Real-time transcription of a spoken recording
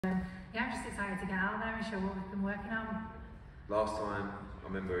Yeah, I'm just excited to get out there and show what we've been working on. Last time, I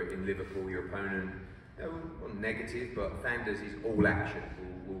remember in Liverpool, your opponent, wasn't negative, but Thanders is all action.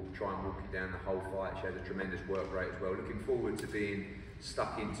 We'll try and walk you down the whole fight. She has a tremendous work rate as well. Looking forward to being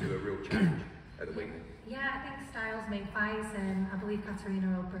stuck into a real challenge at the weekend. Yeah, I think styles make fights, and I believe Katarina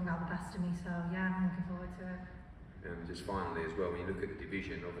will bring out the best of me, so yeah, I'm looking forward to it. And just finally as well, when you look at the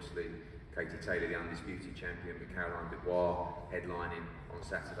division, obviously Katie Taylor, the undisputed champion, but Caroline Dubois headlining on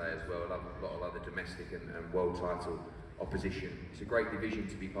Saturday as well. A lot of other domestic and world title opposition. It's a great division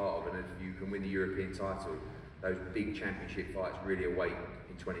to be part of, and if you can win the European title, those big championship fights really await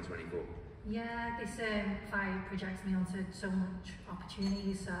in 2024. Yeah, this fight projects me onto so much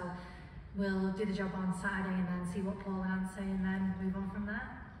opportunity, so we'll do the job on Saturday and then see what Paul and Anne say and then move on from there.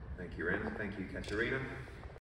 Thank you, Rhiannon. Thank you, Katarina.